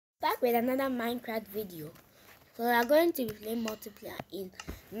back with another Minecraft video. So we are going to be playing multiplayer in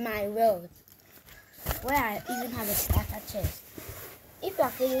my world, where I even have a starter chest. If you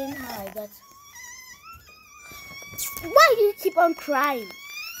are feeling how I got, why do you keep on crying?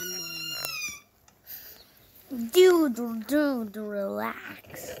 Dude,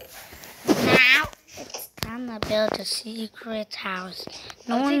 relax. Now it's time to build a secret house.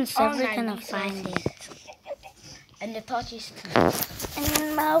 No one's ever gonna find it. And the torches too.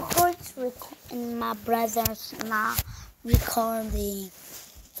 And my horse and my brother's not recording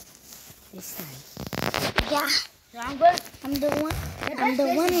This time. Yeah, So I'm the one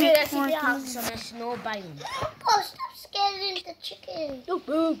recording. house on a snow biome. Oh, stop scaring the chicken.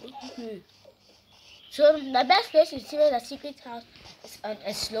 So the best place to see the secret house is on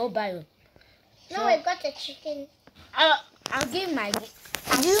a snow biome. No, I got the chicken. I'll give my.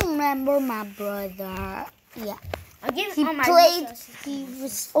 Do you remember my brother? Yeah. I'll give He all my played. resources. He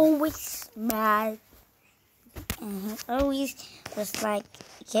was always mad, and he always was like,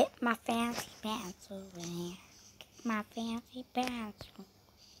 "Get my fancy pants over here. Get my fancy pants."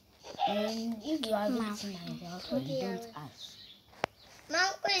 And if you are visiting my house, you don't ask.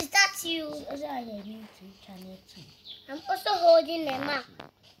 Mom, is that you? Also, I have YouTube channel too. I'm also holding the map.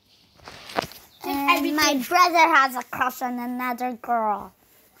 And my brother has a crush on another girl.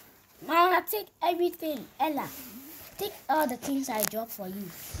 Mama, take everything. Ella, take all the things I dropped for you.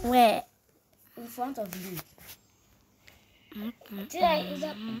 Where? In front of you. Is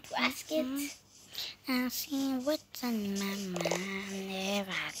a basket. I see what's on my mind.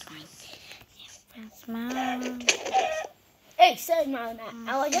 Never going. Hey, sorry, Mama.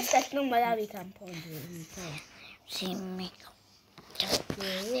 I was just testing whether we can ponder in time. See me.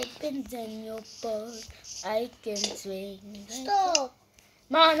 Opens in your boat, I can swing. Stop.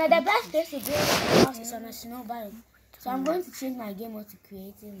 Mama, the best place to build a house is on a snow biome. So I'm going to change my game mode to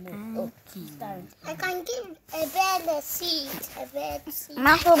creative mode. Start. I can give a bird a seed.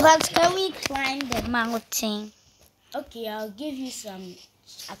 Marco, but can we climb the mountain? Okay, I'll give you some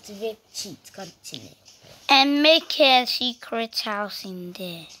activate cheat. Continue. And make a secret house in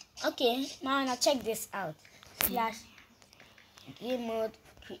there. Okay, now check this out. Slash game mode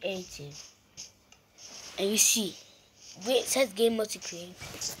creative. And you see, wait, set game mode to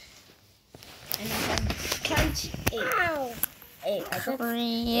creative. And I can punch it. Hey,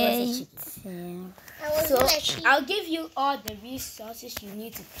 Creative. So I'll give you all the resources you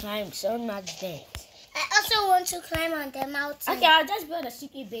need to climb so much there. I also want to climb on the mountain. Okay, I'll just build a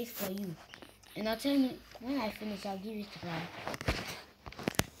secret base for you. And I'll tell you when I finish, I'll give you to climb.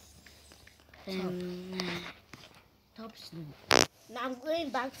 Top snow. Now I'm going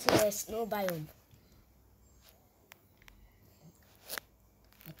back to the snow biome.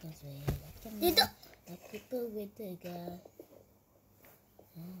 You don't. The people with the girl.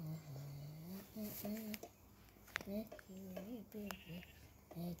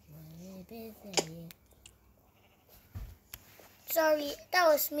 Sorry, that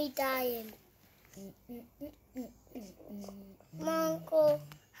was me dying. Monko,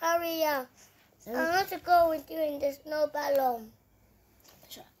 hurry up. I want to go with you in the snow ballon.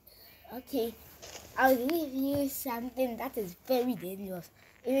 Okay, I'll give you something that is very dangerous.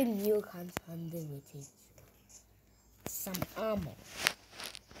 Even you can't handle with it. Some armor.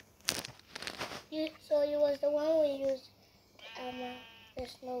 So you was the one who used the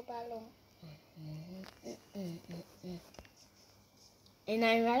snow ballon. And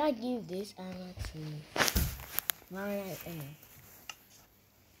I'd rather give this armor to my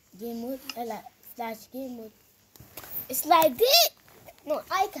game mode, slash game mode. It's like this. No,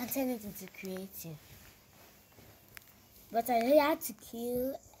 I can turn it into creative. But I had to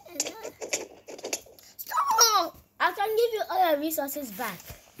kill. Stop! I can give you all your resources back.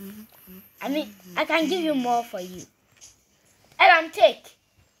 I mean, I can give you more for you. Ellen, take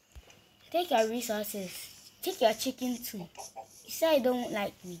your resources. Take your chicken too. You say you don't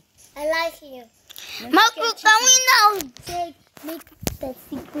like me. I like you. Marco, can we now make the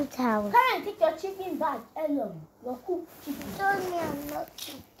secret house? Come and take your chicken back, Ellen. Your cooked chicken. Tell me I'm not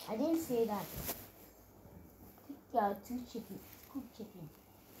cute. I didn't say that. Take your 2 chicken, cooked chicken.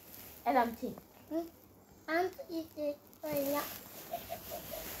 Ellen, take. I'm to eat it right now.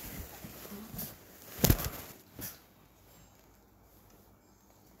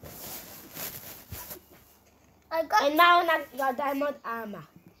 And now your diamond armor.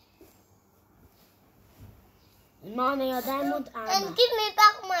 And now your diamond armor. And give me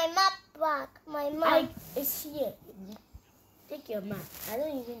back my map back. My map. It's here. Take your map. I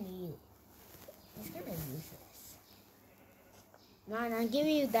don't even need it. It's kind of useless. Now I'm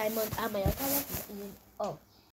giving you diamond armor. Your color is even up.